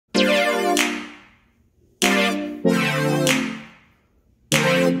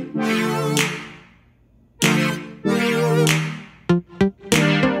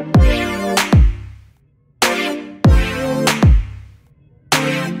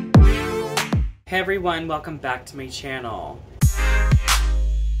Hey everyone, welcome back to my channel.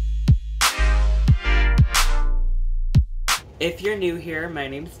 If you're new here, my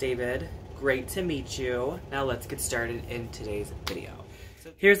name's David. Great to meet you. Now let's get started in today's video.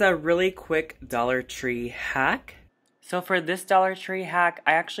 Here's a really quick Dollar Tree hack. So for this Dollar Tree hack,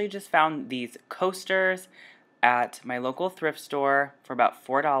 I actually just found these coasters at my local thrift store for about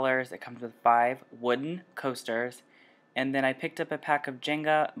 $4. It comes with 5 wooden coasters. And then I picked up a pack of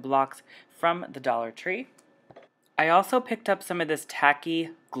Jenga blocks from the Dollar Tree. I also picked up some of this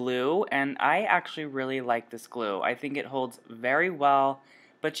tacky glue, and I actually really like this glue. I think it holds very well,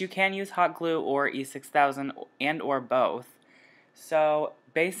 but you can use hot glue or E6000 and or both. So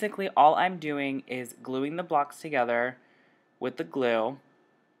basically all I'm doing is gluing the blocks together with the glue.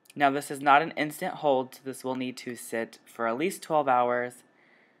 Now this is not an instant hold, so this will need to sit for at least 12 hours.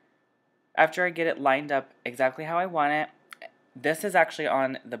 After I get it lined up exactly how I want it, this is actually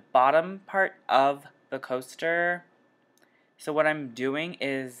on the bottom part of the coaster. So what I'm doing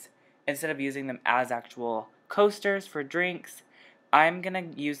is, instead of using them as actual coasters for drinks, I'm going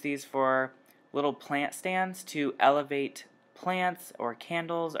to use these for little plant stands to elevate plants or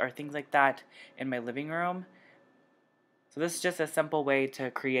candles or things like that in my living room. So this is just a simple way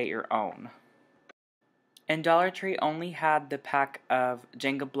to create your own. And Dollar Tree only had the pack of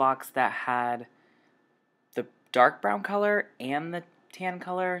Jenga blocks that had the dark brown color and the tan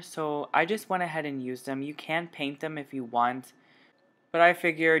color, so I just went ahead and used them. You can paint them if you want, but I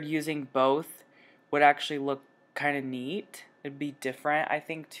figured using both would actually look kind of neat. It'd be different, I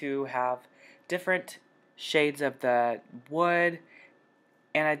think, to have different shades of the wood,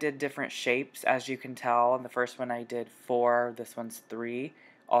 and I did different shapes, as you can tell. In the first one I did 4, this one's 3.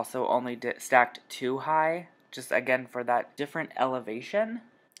 Also only stacked 2 high, just again for that different elevation.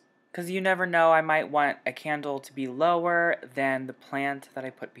 Because you never know, I might want a candle to be lower than the plant that I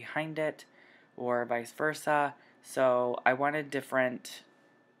put behind it, or vice versa. So I wanted different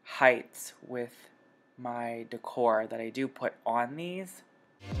heights with my decor that I do put on these.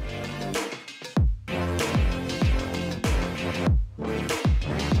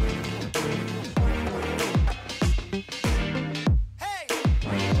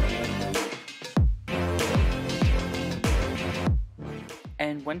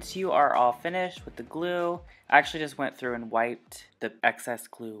 And once you are all finished with the glue, I actually just went through and wiped the excess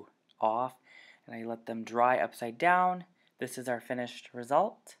glue off, and I let them dry upside down. This is our finished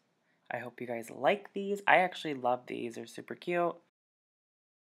result. I hope you guys like these. I actually love these. They're super cute.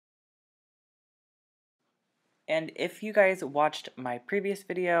 And if you guys watched my previous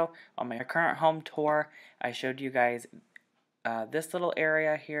video on my current home tour, I showed you guys this little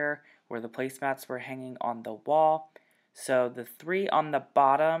area here where the placemats were hanging on the wall. So the 3 on the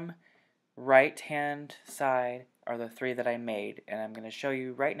bottom right hand side are the 3 that I made, and I'm going to show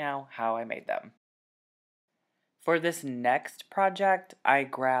you right now how I made them. For this next project, I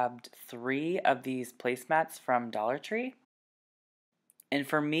grabbed 3 of these placemats from Dollar Tree. And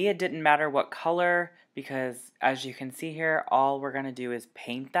for me, it didn't matter what color, because as you can see here, all we're going to do is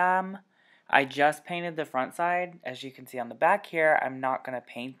paint them. I just painted the front side. As you can see on the back here, I'm not going to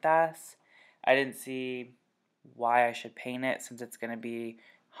paint this. I didn't see why I should paint it, since it's going to be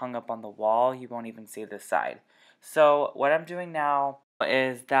hung up on the wall. You won't even see this side. So what I'm doing now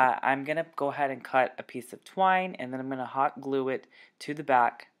is that I'm going to go ahead and cut a piece of twine, and then I'm going to hot glue it to the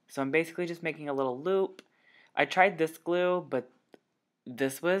back. So I'm basically just making a little loop. I tried this glue, but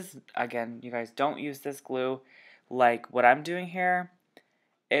this was, again, you guys don't use this glue like what I'm doing here.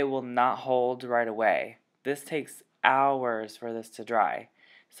 It will not hold right away. This takes hours for this to dry.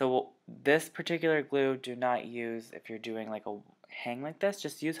 So this particular glue, do not use if you're doing like a hang like this.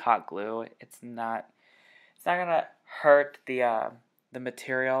 Just use hot glue. It's not gonna hurt the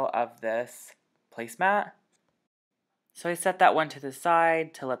material of this placemat. So I set that one to the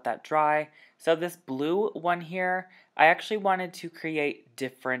side to let that dry. So this blue one here, I actually wanted to create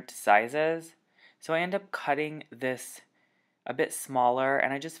different sizes. So I end up cutting this a bit smaller,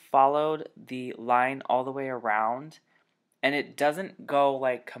 and I just followed the line all the way around. And it doesn't go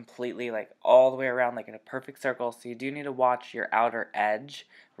like completely like all the way around like in a perfect circle, so you do need to watch your outer edge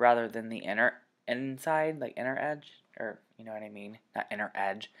rather than the inside, like inner edge, or you know what I mean, not inner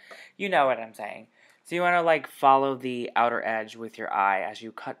edge. You know what I'm saying. So you want to like follow the outer edge with your eye as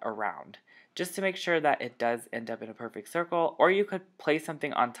you cut around, just to make sure that it does end up in a perfect circle. Or you could place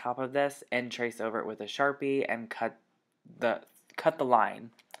something on top of this and trace over it with a Sharpie and cut the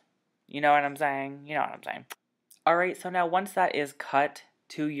line. You know what I'm saying? You know what I'm saying. Alright, so now once that is cut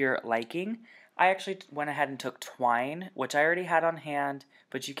to your liking, I actually went ahead and took twine, which I already had on hand,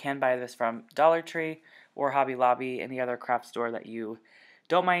 but you can buy this from Dollar Tree or Hobby Lobby, any other craft store that you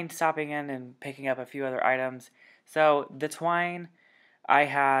don't mind stopping in and picking up a few other items. So the twine I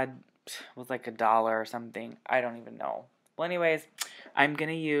had was like $1 or something. I don't even know. Well, anyways, I'm going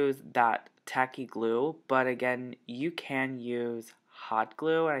to use that tacky glue, but again, you can use hot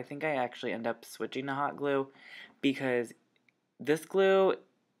glue. And I think I actually end up switching to hot glue because this glue,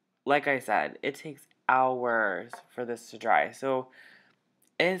 like I said, it takes hours for this to dry. So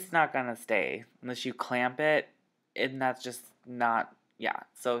it's not going to stay unless you clamp it, and that's just not, yeah.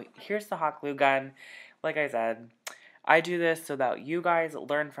 So here's the hot glue gun. Like I said, I do this so that you guys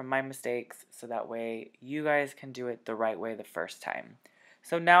learn from my mistakes, so that way you guys can do it the right way the first time.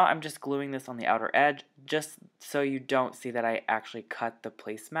 So now I'm just gluing this on the outer edge, just so you don't see that I actually cut the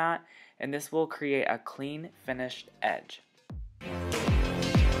placemat, and this will create a clean, finished edge.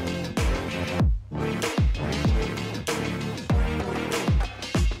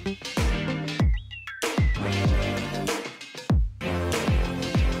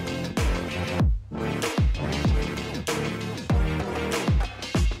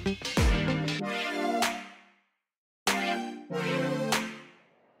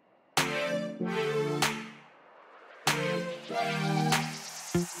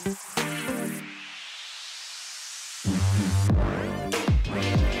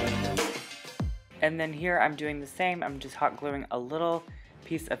 And then here I'm doing the same. I'm just hot gluing a little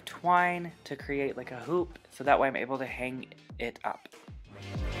piece of twine to create like a hoop, so that way I'm able to hang it up.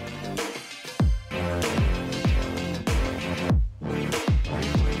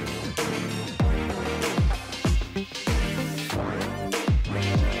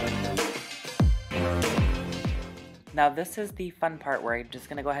 Now this is the fun part where I'm just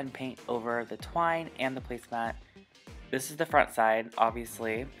going to go ahead and paint over the twine and the placemat. This is the front side,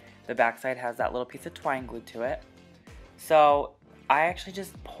 obviously. The back side has that little piece of twine glued to it. So I actually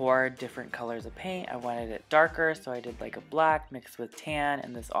just poured different colors of paint. I wanted it darker, so I did like a black mixed with tan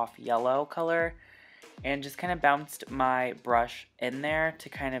and this off yellow color. And just kind of bounced my brush in there to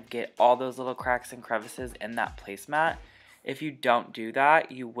kind of get all those little cracks and crevices in that placemat. If you don't do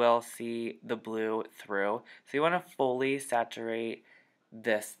that, you will see the blue through. So you want to fully saturate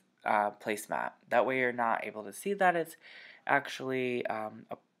this placemat. That way you're not able to see that it's actually a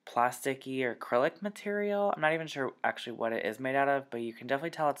plasticky or acrylic material. I'm not even sure actually what it is made out of, but you can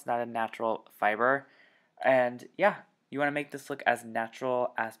definitely tell it's not a natural fiber. And yeah, you want to make this look as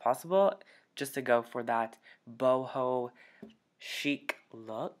natural as possible, just to go for that boho chic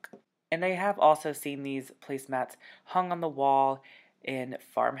look. And I have also seen these placemats hung on the wall in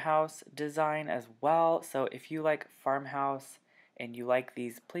farmhouse design as well. So if you like farmhouse and you like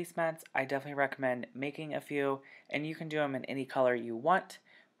these placemats, I definitely recommend making a few. And you can do them in any color you want,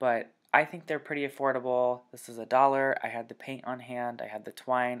 but I think they're pretty affordable. This is $1. I had the paint on hand, I had the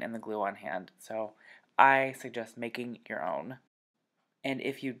twine and the glue on hand. So I suggest making your own. And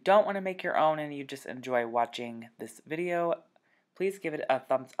if you don't want to make your own and you just enjoy watching this video, please give it a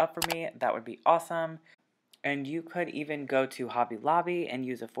thumbs up for me. That would be awesome. And you could even go to Hobby Lobby and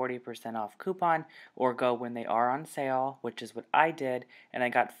use a 40% off coupon, or go when they are on sale, which is what I did. And I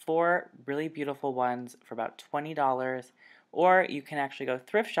got 4 really beautiful ones for about $20. Or you can actually go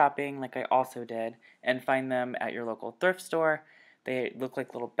thrift shopping like I also did and find them at your local thrift store. They look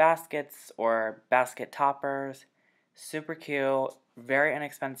like little baskets or basket toppers. Super cute, very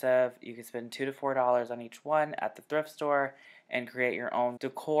inexpensive. You can spend $2 to $4 on each one at the thrift store and create your own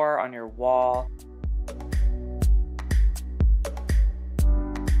decor on your wall.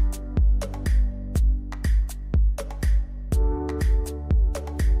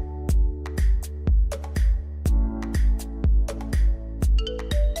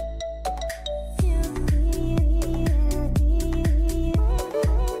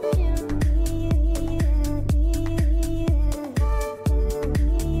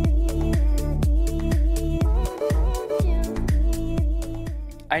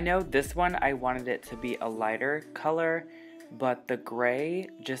 I know this one I wanted it to be a lighter color, but the gray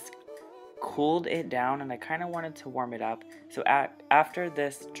just cooled it down and I kind of wanted to warm it up. So after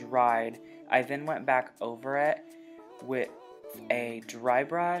this dried, I then went back over it with a dry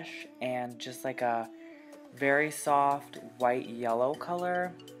brush and just like a very soft white yellow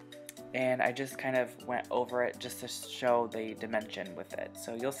color, and I just kind of went over it just to show the dimension with it.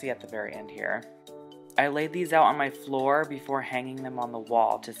 So you'll see at the very end here. I laid these out on my floor before hanging them on the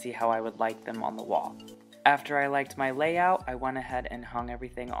wall to see how I would like them on the wall. After I liked my layout, I went ahead and hung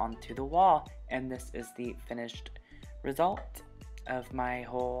everything onto the wall, and this is the finished result of my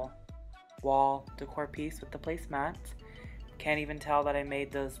whole wall decor piece with the placemats. Can't even tell that I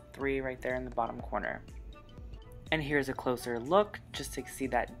made those 3 right there in the bottom corner. And here's a closer look just to see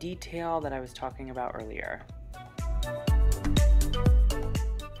that detail that I was talking about earlier.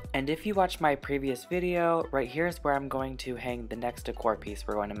 And if you watched my previous video, right here is where I'm going to hang the next decor piece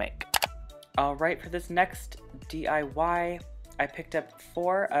we're going to make. Alright, for this next DIY, I picked up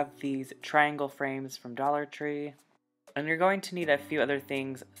 4 of these triangle frames from Dollar Tree. And you're going to need a few other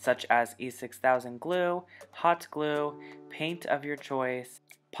things such as E6000 glue, hot glue, paint of your choice,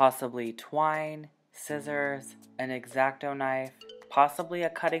 possibly twine, scissors, an X-Acto knife, possibly a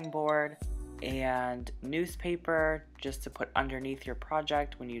cutting board, and newspaper just to put underneath your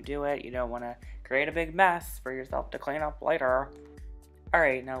project when you do it. You don't want to create a big mess for yourself to clean up later.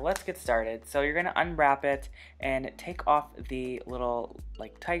 Alright, now let's get started. So you're going to unwrap it and take off the little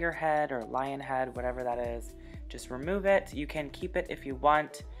like tiger head or lion head, whatever that is. Just remove it. You can keep it if you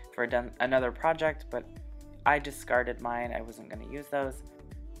want for another project, but I discarded mine. I wasn't going to use those.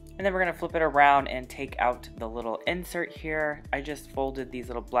 And then we're going to flip it around and take out the little insert here. I just folded these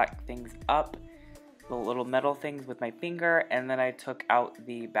little black things up, the little metal things with my finger, and then I took out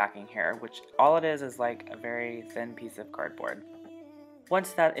the backing here, which all it is like a very thin piece of cardboard.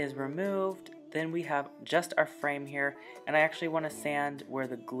 Once that is removed, then we have just our frame here, and I actually want to sand where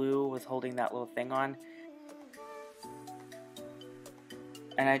the glue was holding that little thing on.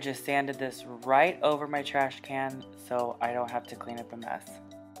 And I just sanded this right over my trash can so I don't have to clean up a mess.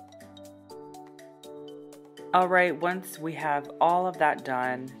 Alright, once we have all of that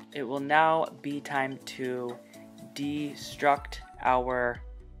done, it will now be time to destruct our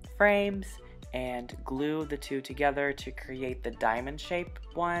frames and glue the two together to create the diamond shape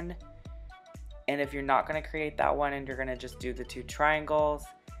one. And if you're not going to create that one and you're going to just do the 2 triangles,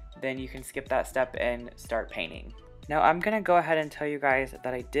 then you can skip that step and start painting. Now I'm going to go ahead and tell you guys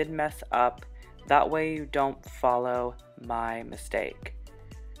that I did mess up. That way you don't follow my mistake.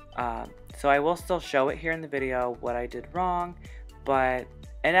 So I will still show it here in the video what I did wrong, but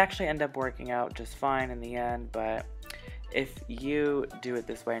it actually ended up working out just fine in the end, but if you do it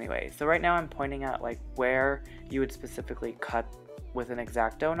this way anyway. So right now I'm pointing at like where you would specifically cut with an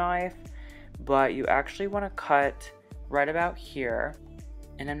X-Acto knife, but you actually want to cut right about here.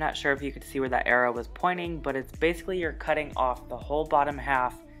 And I'm not sure if you could see where that arrow was pointing, but it's basically you're cutting off the whole bottom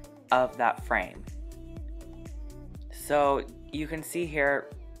half of that frame. So you can see here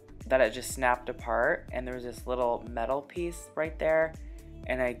that it just snapped apart and there's this little metal piece right there,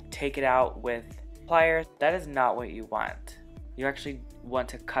 and I take it out with pliers. That is not what you want. You actually want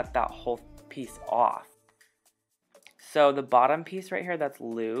to cut that whole piece off. So the bottom piece right here that's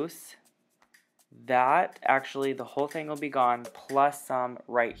loose, that actually the whole thing will be gone, plus some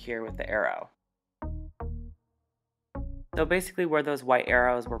right here with the arrow. So basically where those white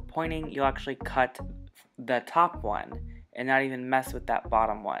arrows were pointing, you'll actually cut the top one and not even mess with that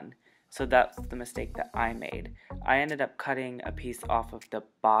bottom one. So that's the mistake that I made. I ended up cutting a piece off of the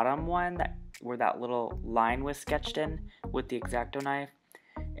bottom one where that little line was sketched in with the X-Acto knife,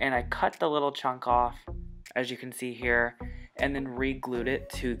 and I cut the little chunk off, as you can see here, and then re-glued it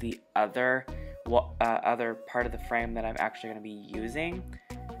to the other part of the frame that I'm actually going to be using.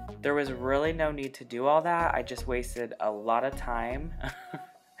 There was really no need to do all that. I just wasted a lot of time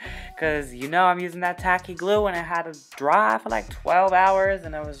because you know I'm using that tacky glue and it had to dry for like 12 hours,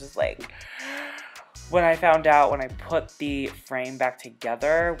 and I was just like, when I found out when I put the frame back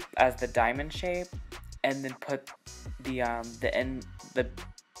together as the diamond shape and then put the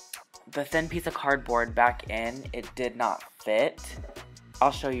thin piece of cardboard back in, it did not fit.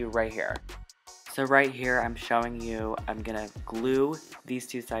 I'll show you right here. So right here I'm showing you I'm gonna glue these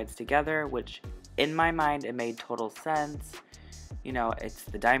 2 sides together, which in my mind it made total sense. You know, it's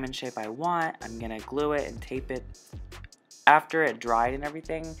the diamond shape I want. I'm gonna glue it and tape it after it dried and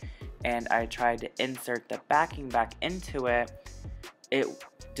everything, and I tried to insert the backing back into it. It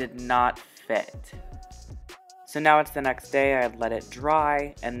did not fit. So now it's the next day, I let it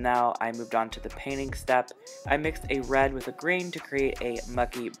dry, and now I moved on to the painting step. I mixed a red with a green to create a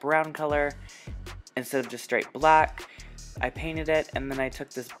mucky brown color instead of just straight black. I painted it, and then I took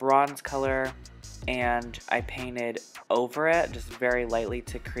this bronze color and I painted over it just very lightly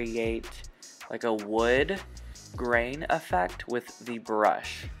to create like a wood grain effect with the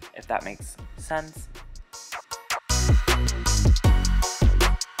brush, if that makes sense.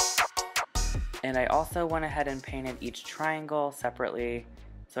 And I also went ahead and painted each triangle separately.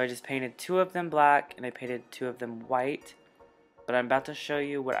 So I just painted 2 of them black and I painted 2 of them white. But I'm about to show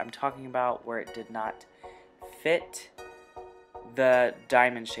you what I'm talking about where it did not fit the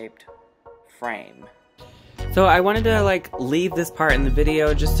diamond shaped frame. So I wanted to like leave this part in the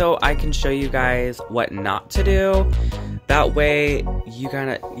video just so I can show you guys what not to do. That way you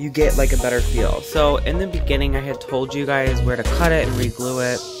get like a better feel. So in the beginning I had told you guys where to cut it and re-glue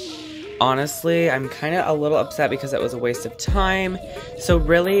it. honestly, I'm kind of a little upset because it was a waste of time. So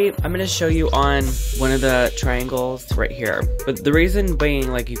really, I'm going to show you on one of the triangles right here. But the reason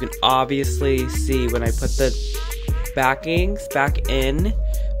being, like, you can obviously see when I put the backings back in,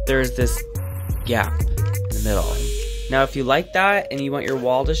 there's this gap in the middle. Now, if you like that and you want your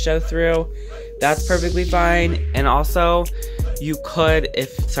wall to show through, that's perfectly fine. And also, you could,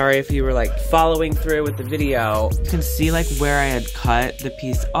 if you were like following through with the video, you can see like where I had cut the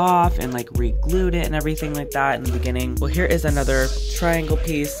piece off and like re-glued it and everything like that in the beginning. Well, here is another triangle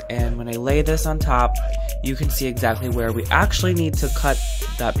piece, and when I lay this on top, you can see exactly where we actually need to cut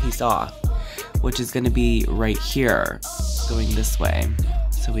that piece off, which is going to be right here, going this way.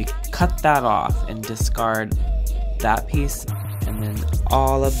 So we cut that off and discard that piece, and then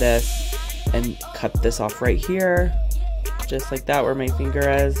all of this, and cut this off right here, just like that where my finger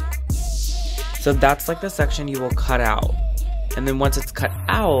is. So that's like the section you will cut out. And then once it's cut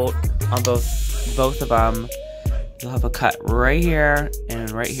out on both of them, you'll have a cut right here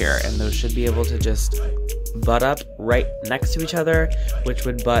and right here, and those should be able to just butt up right next to each other, which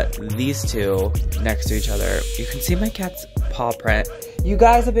would butt these two next to each other. You can see my cat's paw print. You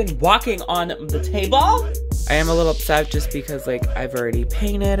guys have been walking on the table. I am a little upset just because like I've already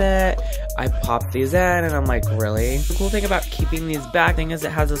painted it. I popped these in and I'm like, really? The cool thing about keeping these back thing is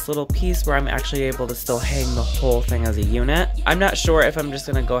it has this little piece where I'm actually able to still hang the whole thing as a unit. I'm not sure if I'm just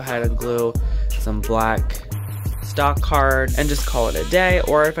gonna go ahead and glue some black stock card and just call it a day,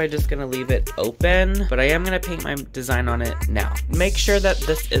 or if I'm just gonna leave it open, but I am gonna paint my design on it now. Make sure that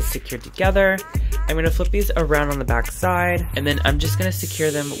this is secured together. I'm gonna flip these around on the back side, and then I'm just gonna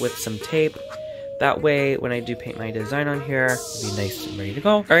secure them with some tape. That way, when I do paint my design on here, it'll be nice and ready to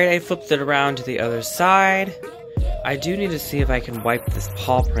go. All right, I flipped it around to the other side. I do need to see if I can wipe this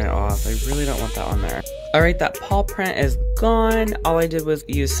paw print off. I really don't want that on there. All right, that paw print is gone. All I did was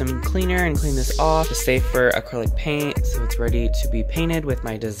use some cleaner and clean this off to save for acrylic paint, so it's ready to be painted with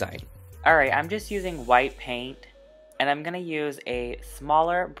my design. All right, I'm just using white paint, and I'm gonna use a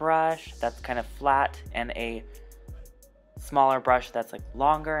smaller brush that's kind of flat and a smaller brush that's like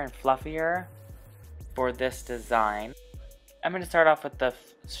longer and fluffier for this design. I'm gonna start off with the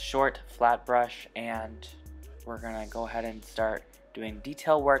short flat brush, and we're gonna go ahead and start doing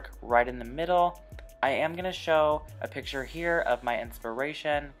detail work right in the middle. I am gonna show a picture here of my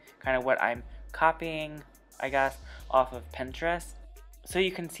inspiration, kind of what I'm copying, I guess, off of Pinterest. So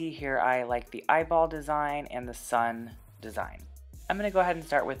you can see here I like the eyeball design and the sun design. I'm gonna go ahead and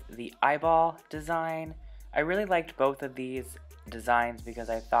start with the eyeball design. I really liked both of these designs because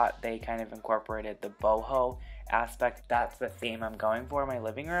I thought they kind of incorporated the boho aspect. That's the theme I'm going for in my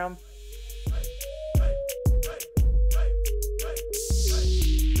living room.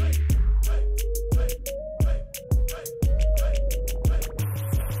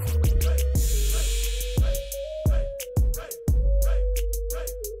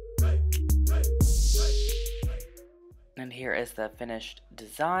 And here is the finished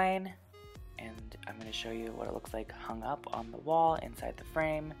design, and I'm going to show you what it looks like hung up on the wall inside the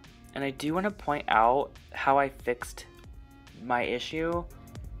frame. And I do want to point out how I fixed my issue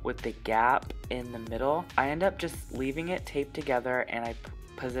with the gap in the middle. I end up just leaving it taped together, and I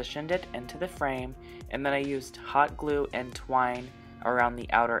positioned it into the frame, and then I used hot glue and twine around the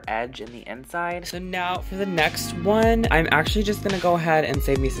outer edge and the inside. So now for the next one, I'm actually just gonna go ahead and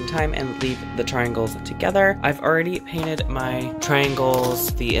save me some time and leave the triangles together. I've already painted my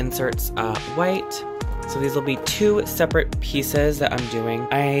triangles, the inserts white. So these will be two separate pieces that I'm doing.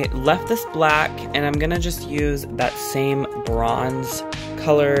 I left this black, and I'm gonna just use that same bronze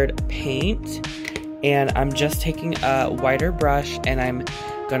colored paint, and I'm just taking a whiter brush and I'm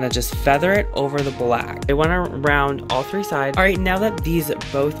gonna just feather it over the black. I want to round all three sides. All right, now that these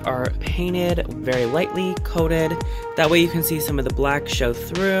both are painted, very lightly coated, that way you can see some of the black show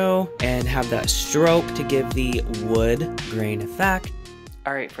through and have that stroke to give the wood grain effect.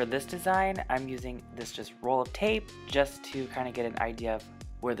 All right, for this design, I'm using this just roll of tape just to kind of get an idea of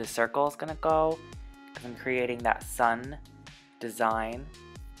where the circle is gonna go, because I'm creating that sun design.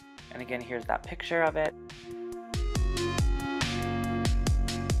 And again, here's that picture of it.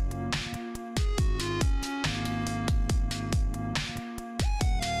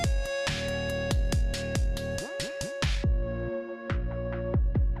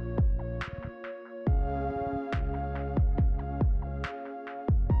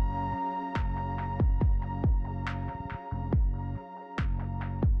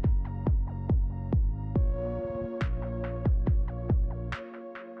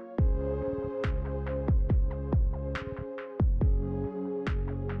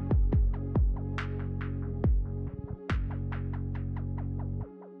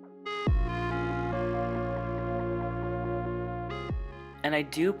 And I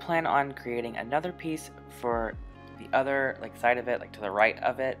do plan on creating another piece for the other side of it, like to the right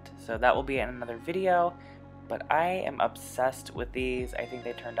of it. So that will be in another video. But I am obsessed with these. I think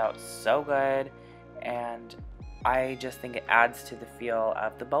they turned out so good. And I just think it adds to the feel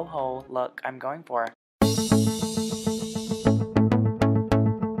of the boho look I'm going for.